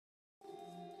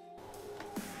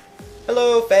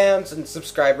Hello fans and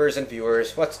subscribers and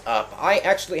viewers, what's up? I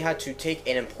actually had to take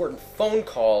an important phone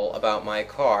call about my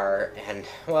car, and,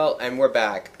 well, we're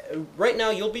back. Right now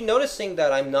you'll be noticing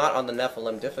that I'm not on the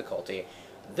Nephilim difficulty.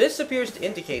 This appears to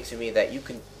indicate to me that you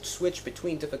can switch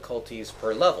between difficulties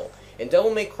per level. In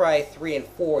Devil May Cry 3 and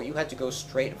 4, you had to go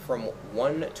straight from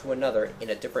one to another in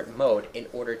a different mode in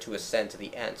order to ascend to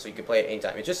the end, so you can play it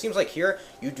anytime. It just seems like here,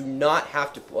 you do not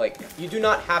have to,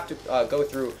 go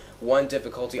through one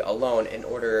difficulty alone in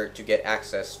order to get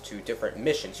access to different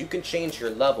missions. You can change your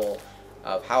level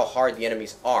of how hard the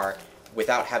enemies are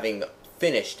without having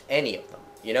finished any of them.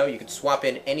 You know, you can swap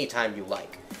in anytime you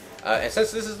like. And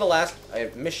since this is the last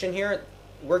mission here,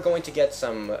 we're going to get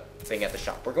something at the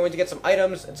shop. We're going to get some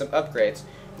items and some upgrades.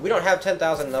 We don't have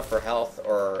 10,000 enough for health,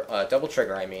 or double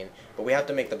trigger, I mean, but we have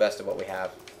to make the best of what we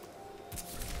have.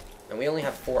 And we only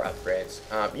have 4 upgrades.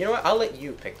 You know what? I'll let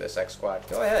you pick this X-Squad.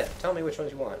 Go ahead. Tell me which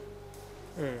ones you want.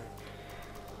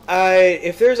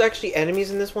 If there's actually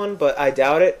enemies in this one, but I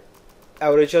doubt it, I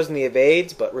would have chosen the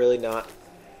evades, but really not.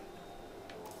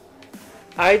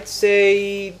 I'd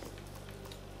say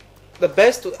the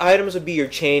best items would be your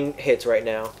chain hits right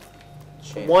now.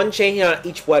 One chain hit on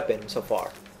each weapon so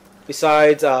far,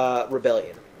 besides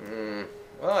Rebellion.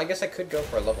 Well, I guess I could go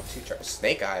for a level 2 charge.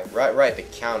 Snake Eye, right, the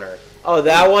counter. Oh,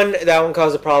 that one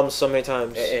caused a problem so many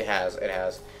times. It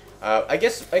has. I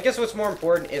guess what's more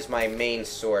important is my main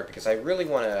sword, because I really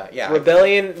want to. Yeah.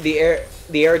 Rebellion, the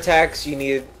air attacks, you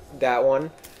need that one.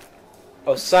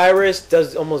 Osiris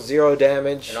does almost 0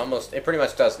 damage. And it pretty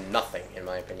much does nothing, in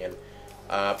my opinion.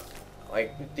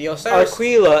 Like the Osiris.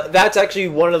 Aquila, that's actually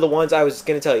one of the ones I was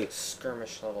gonna tell you.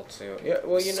 Skirmish level 2. Yeah,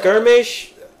 well, you know.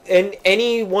 Skirmish, and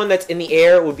any one that's in the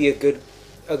air would be a good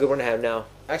one to have now.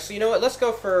 Actually, you know what? Let's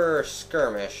go for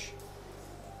Skirmish.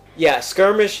 Yeah,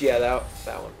 Skirmish. Yeah, that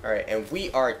one. All right, and we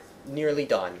are nearly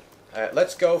done.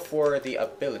 Let's go for the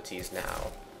abilities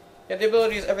now. Yeah, the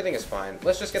abilities, everything is fine.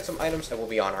 Let's just get some items and we'll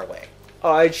be on our way.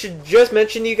 I should just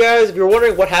mention to you guys, if you're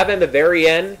wondering what happened at the very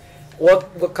end,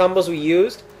 what combos we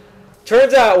used,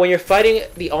 turns out when you're fighting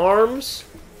the arms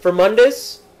for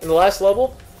Mundus in the last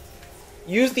level,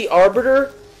 use the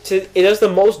Arbiter it does the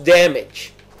most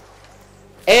damage.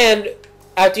 And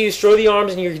after you destroy the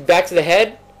arms and you're back to the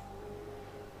head,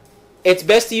 it's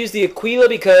best to use the Aquila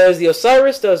because the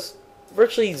Osiris does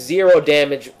virtually 0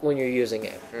 damage when you're using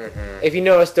it. If you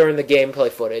notice during the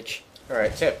gameplay footage.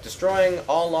 Alright, tip. Destroying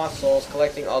all lost souls,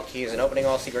 collecting all keys, and opening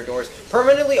all secret doors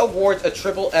permanently awards a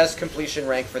triple S completion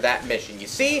rank for that mission. You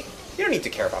see? You don't need to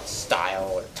care about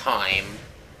style or time.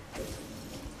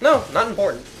 No, not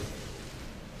important.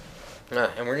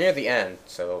 And we're near the end,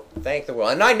 so thank the will.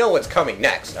 And I know what's coming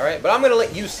next, alright? But I'm going to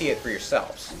let you see it for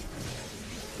yourselves.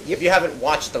 If you haven't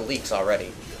watched the leaks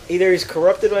already. Either he's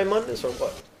corrupted by Mundus or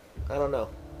what? I don't know.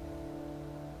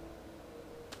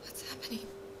 What's happening?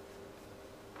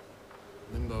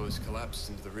 Limbo has collapsed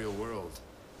into the real world.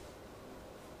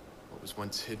 What was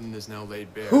once hidden is now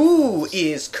laid bare. Who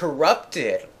is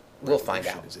corrupted? We'll find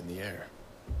out. Is in the air.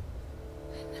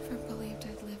 I never believed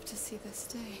I'd live to see this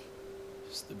day.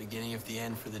 It's the beginning of the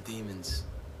end for the demons.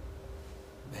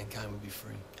 Mankind would be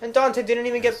free. And Dante didn't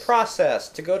even get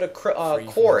processed to go to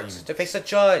court to face a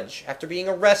judge after being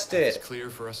arrested. It's clear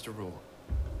for us to rule.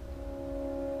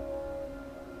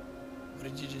 What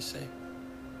did you just say?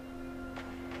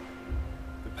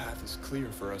 The path is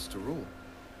clear for us to rule.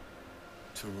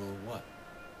 To rule what?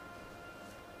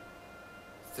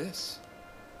 This.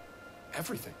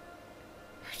 Everything.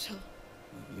 Vergil.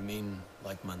 You mean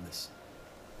like Mundus?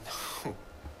 No.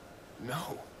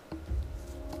 No.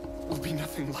 We'll be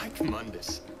nothing like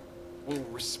Mundus. We'll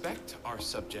respect our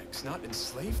subjects, not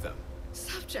enslave them.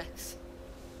 Subjects.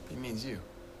 He means you.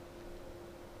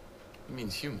 He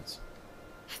means humans.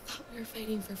 I thought we were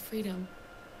fighting for freedom.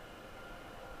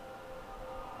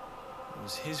 It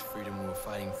was his freedom we were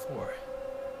fighting for,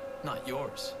 not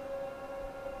yours.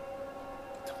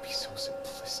 Don't be so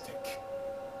simplistic.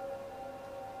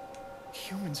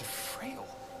 Humans are frail.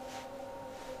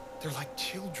 They're like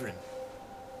children.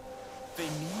 They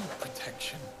need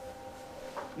protection.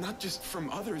 Not just from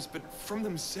others, but from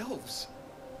themselves.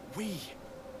 We,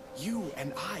 you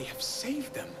and I, have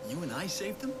saved them. You and I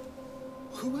saved them?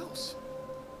 Who else?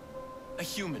 A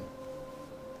human.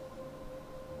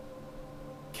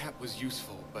 Cat was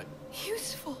useful, but...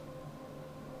 Useful.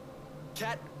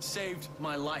 Cat saved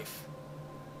my life.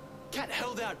 Cat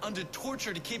held out under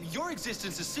torture to keep your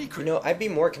existence a secret. You know, I'd be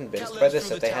more convinced by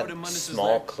this if they had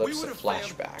small clips of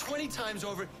flashback. 20 times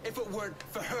over if it weren't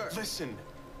for her. Listen,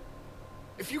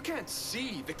 if you can't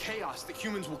see the chaos that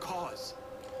humans will cause,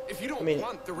 if you don't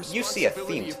want the you see a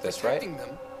responsibility theme of to this, right? protecting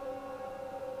them,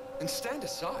 then stand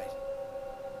aside.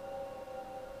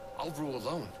 I'll rule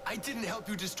alone. I didn't help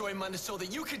you destroy Mundus so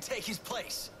that you could take his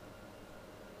place.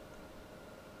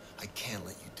 I can't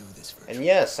let you do this, Vergil. And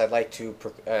yes, I'd like to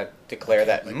declare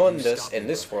that Mundus in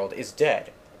this world is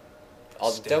dead.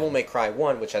 All Devil May Cry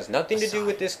 1, which has nothing to do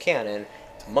with this canon,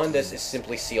 Mundus is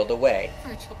simply sealed away.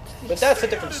 Vergil, please. But that's a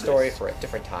different story for a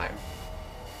different time.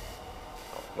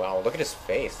 Wow, look at his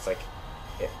face. It's like,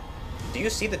 do you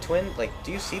see the twin? Like,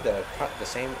 do you see the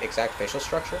same exact facial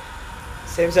structure?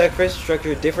 Same exact facial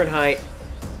structure, different height,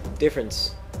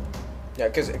 difference. Yeah,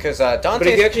 because Dante. But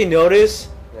if you actually notice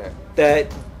Yeah.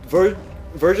 that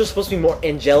Vergil's supposed to be more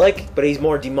angelic, but he's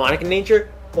more demonic in nature,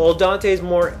 while Dante is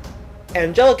more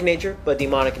angelic in nature, but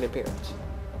demonic in appearance.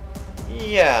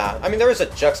 Yeah, I mean, there is a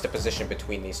juxtaposition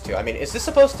between these two. I mean, is this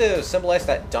supposed to symbolize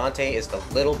that Dante is the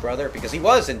little brother? Because he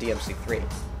was in DMC 3.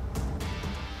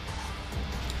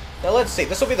 Now, let's see.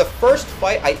 This will be the first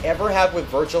fight I ever have with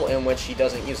Vergil in which he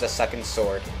doesn't use a second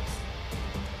sword.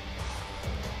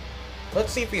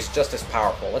 Let's see if he's just as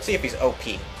powerful. Let's see if he's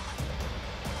OP.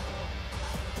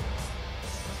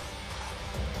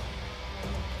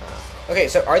 Okay,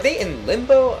 so are they in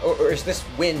limbo, or is this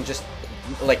wind just,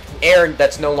 like, air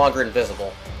that's no longer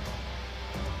invisible?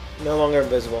 No longer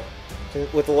invisible.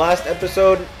 With the last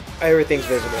episode, everything's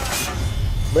visible.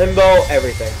 Limbo,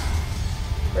 everything.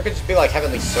 Or it could just be like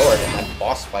Heavenly Sword in that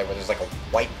boss fight where there's like a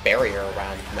white barrier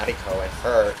around Nariko and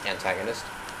her antagonist.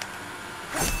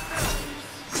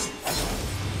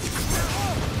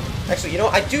 Actually, you know,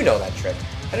 I do know that trick.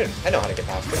 I know how to get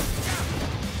past it.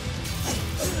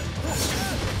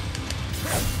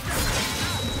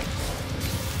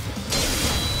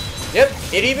 Yep,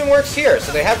 it even works here,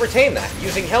 so they have retained that,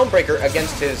 using Helm Breaker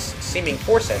against his seeming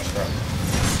force edge throw.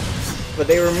 But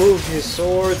they removed his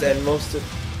swords and most of...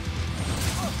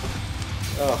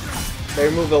 Oh, they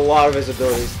removed a lot of his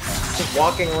abilities. Just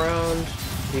walking around,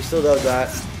 he still does that.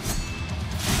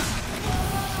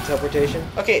 Teleportation.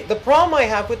 Okay, the problem I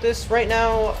have with this right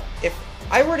now, if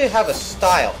I were to have a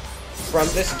style from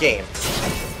this game...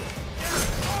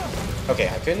 Okay,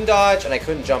 I couldn't dodge and I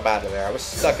couldn't jump out of there. I was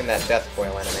stuck in that death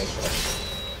coil animation.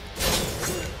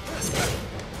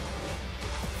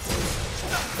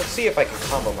 Let's see if I can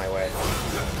combo my way.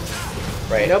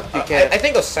 Right. Nope, you can't. I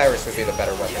think Osiris would be the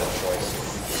better weapon of choice.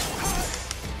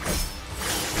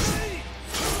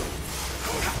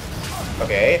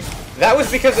 Okay, that was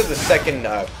because of the second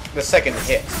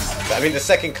hit. I mean, the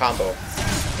second combo.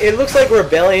 It looks like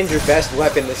Rebellion's your best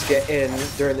weapon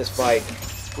during this fight.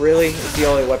 Really, it's the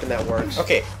only weapon that works.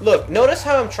 Okay, look, notice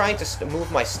how I'm trying to move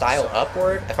my style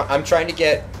upward? If I'm trying to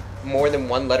get more than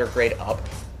one letter grade up.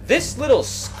 This little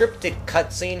scripted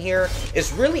cutscene here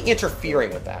is really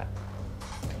interfering with that.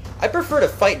 I prefer to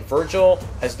fight Vergil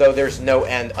as though there's no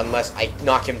end unless I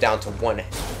knock him down to 1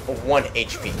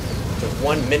 HP, to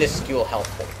 1 minuscule health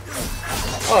point.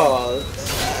 Oh,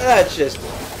 that's just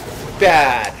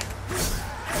bad.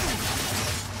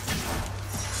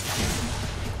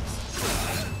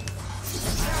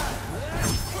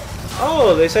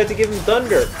 Oh, they decided to give him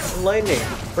thunder and lightning.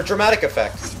 For dramatic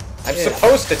effect. I'm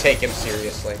supposed to take him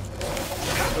seriously.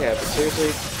 Yeah, but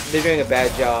seriously, they're doing a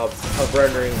bad job of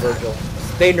rendering Vergil.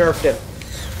 They nerfed him.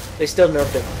 They still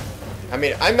nerfed him. I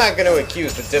mean, I'm not going to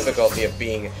accuse the difficulty of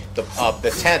being the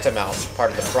tantamount part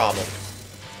of the problem.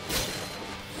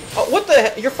 Oh, what the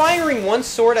heck? You're firing one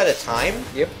sword at a time?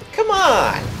 Yep. Come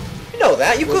on! You know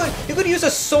that. You could use a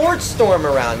sword storm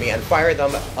around me and fire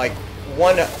them like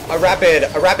a rapid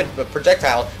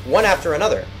projectile one after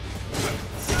another.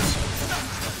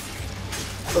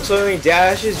 Looks like when he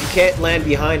dashes, you can't land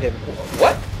behind him.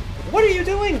 What? What are you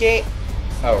doing, game?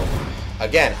 Oh,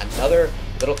 again, another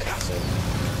little cutscene.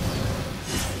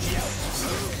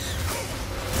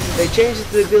 They changed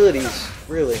the abilities,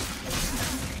 really.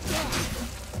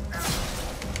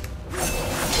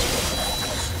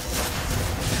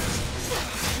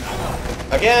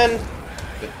 Again,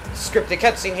 the scripted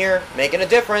cutscene here, making a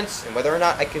difference in whether or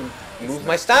not I can move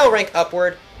my style rank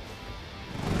upward.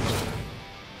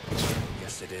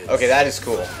 Yes, it is. Okay, that is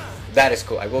cool. That is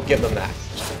cool. I will give them that.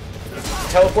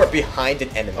 Teleport behind an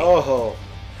enemy. Oh.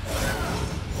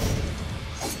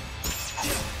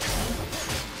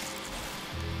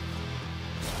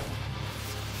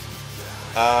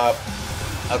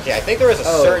 Okay, I think there is a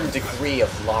certain degree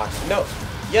of lock. No,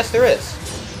 yes, there is.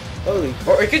 Holy.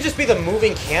 Or it could just be the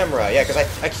moving camera. Yeah, because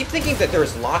I keep thinking that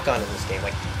there's lock on in this game.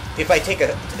 Like, if I take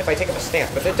up a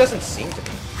stance, but there doesn't seem to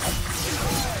be.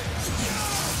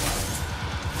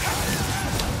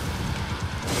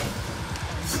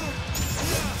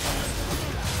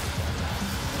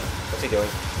 What's he doing?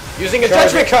 Using a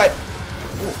judgment cut.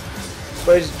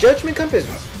 But his judgment cup is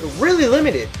really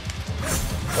limited.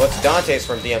 Well, it's Dante's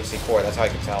from DMC4, that's how I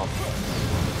can tell.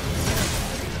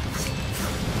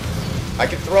 I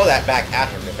could throw that back at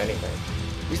him, if anything.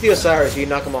 Use the Osiris, you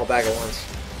knock them all back at once.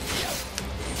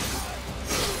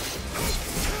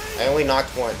 I only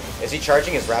knocked one. Is he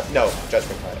charging his rap? No,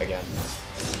 Judgment card again.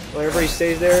 Whenever he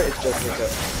stays there, it's Judgment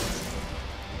card.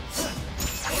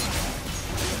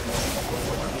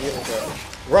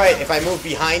 Right, if I move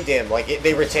behind him, like,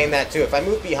 they retain that too. If I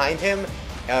move behind him,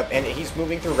 and he's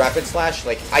moving through Rapid Slash,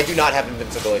 like, I do not have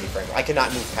invincibility for him. I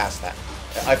cannot move past that.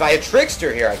 If I had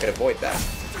Trickster here, I could avoid that.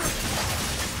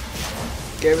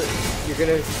 You're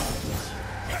gonna...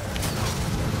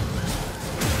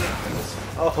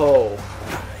 Oh.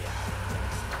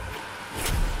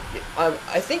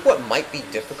 I think what might be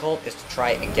difficult is to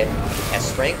try and get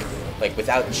S rank, like,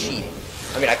 without cheating.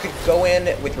 I mean, I could go in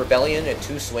with Rebellion in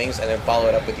 2 swings and then follow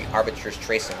it up with the Arbiter's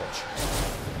Trace Image.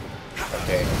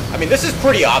 Okay. I mean, this is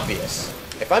pretty obvious.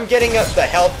 If I'm getting up the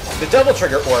health, the double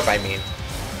trigger orb, I mean,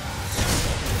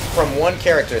 from one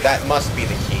character, that must be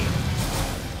the key.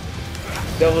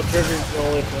 Double trigger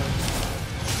only one.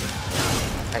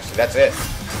 Actually, that's it.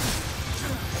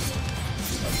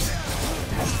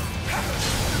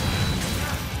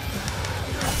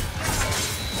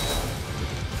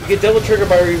 You get double trigger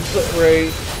by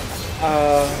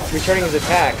returning his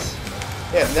attacks.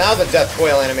 Yeah, now the Death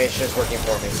Coil animation is working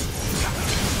for me.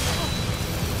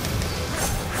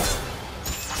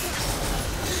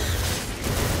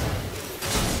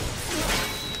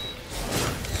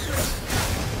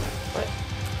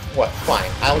 What?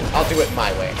 Fine. I'll do it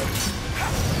my way.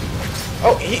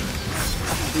 Oh,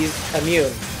 he's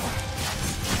immune.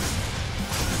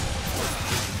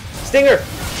 Stinger.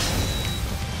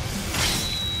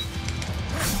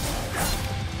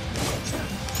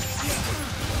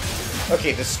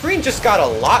 Okay, the screen just got a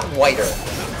lot whiter.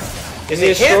 You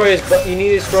need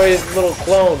to destroy his little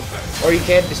clone, or you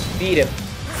can't defeat him.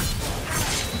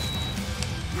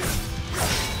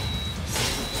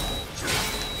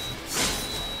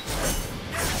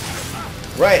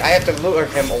 Right, I have to lure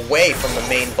him away from the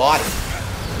main body.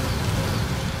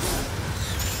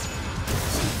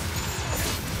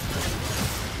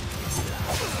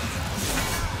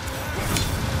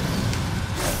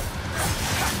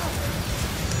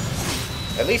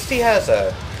 At least he has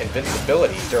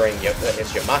invincibility during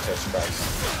his Yamato strikes.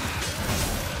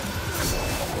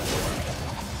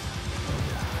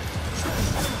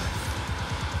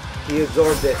 He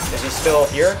absorbed it. Is he still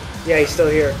here? Yeah, he's still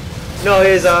here. No,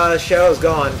 his shadow's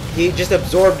gone. He just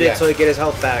absorbed it so he get his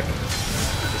health back.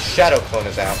 The shadow clone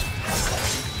is out.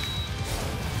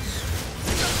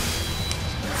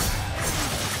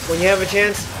 When you have a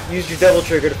chance, use your double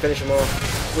trigger to finish him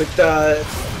off. With the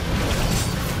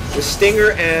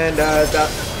Stinger and the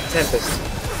Tempest.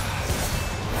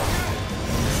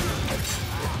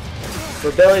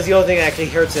 Rebellion's the only thing that actually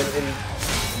hurts him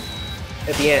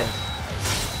at the end.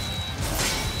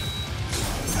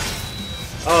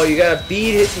 Oh, you gotta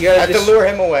beat it. You gotta have to lure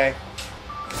him away.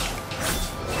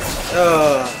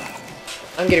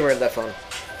 I'm getting rid of that phone.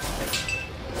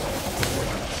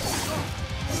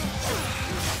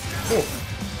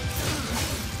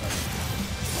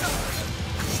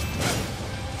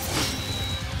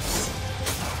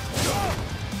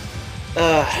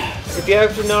 If you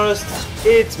haven't noticed,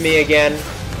 it's me again.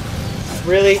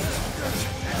 Really?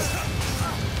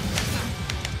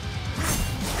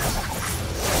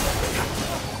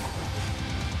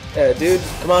 Dude,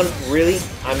 come on, really?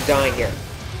 I'm dying here.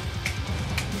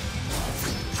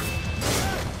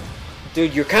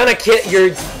 Dude, you're kind of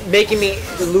you're making me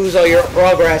lose all your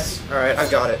progress. Alright, I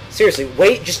got it. Seriously,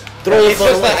 wait, just throw the phone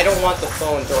away. It's just that I don't want the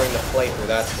phone during the playthrough,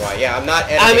 that's why. Yeah, I'm not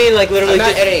editing. I mean, like, literally I'm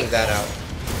not editing that out.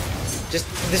 Just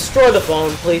destroy the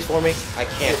phone, please, for me. I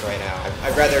can't right now.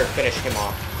 I'd rather finish him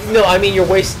off. No, I mean, you're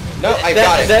wasting... No, I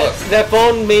got it, look. That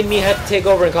phone made me have to take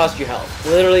over and cost you health.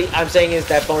 Literally, I'm saying is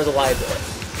that phone is a liability.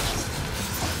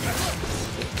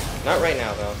 Not right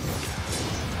now, though.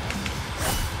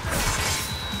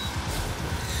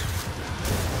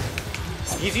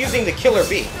 He's using the Killer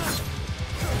Bee.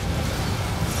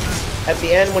 At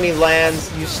the end, when he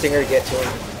lands, use Stinger to get to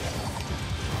him.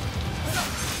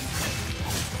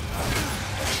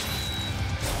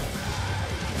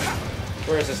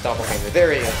 Where is this doppelganger?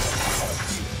 There he is.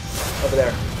 Over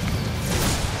there.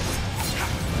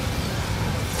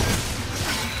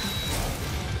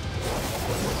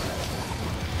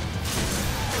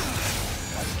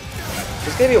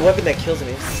 There's gonna be a weapon that kills him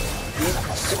instantly.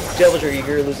 Devil Trigger,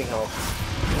 you're losing health.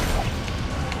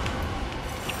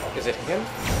 Is it him?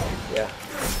 Yeah.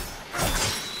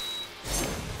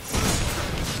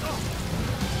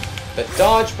 The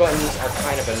dodge buttons are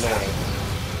kind of annoying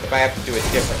if I have to do it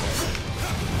differently.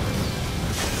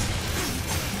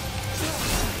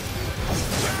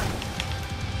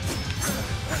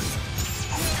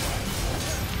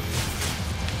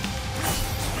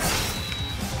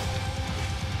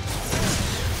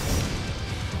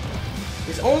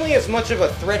 He's only as much of a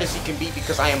threat as he can be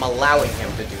because I am allowing him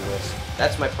to do this.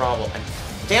 That's my problem. And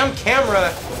damn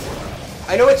camera!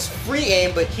 I know it's free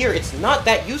aim, but here, it's not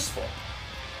that useful.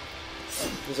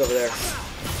 Who's over there?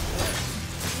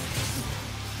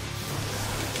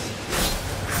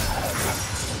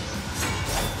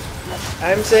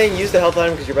 I'm saying use the health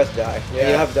item because you're about to die. Yeah.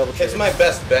 You have a double trigger. It's my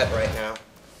best bet right now.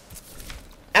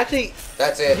 Actually,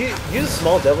 that's it. Use a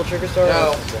small devil trigger star.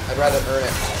 No, I'd rather earn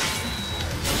it.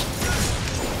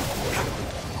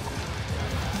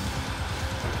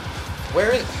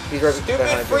 Where is... He's right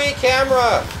stupid free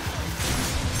camera!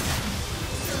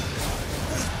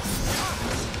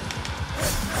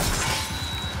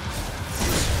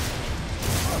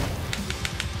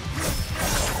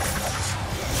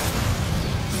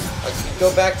 Let's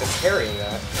go back to parrying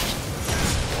that.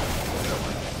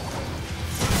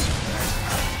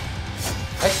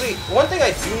 Actually, one thing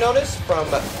I do notice from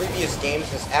previous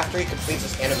games is after he completes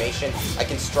his animation, I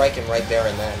can strike him right there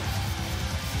and then.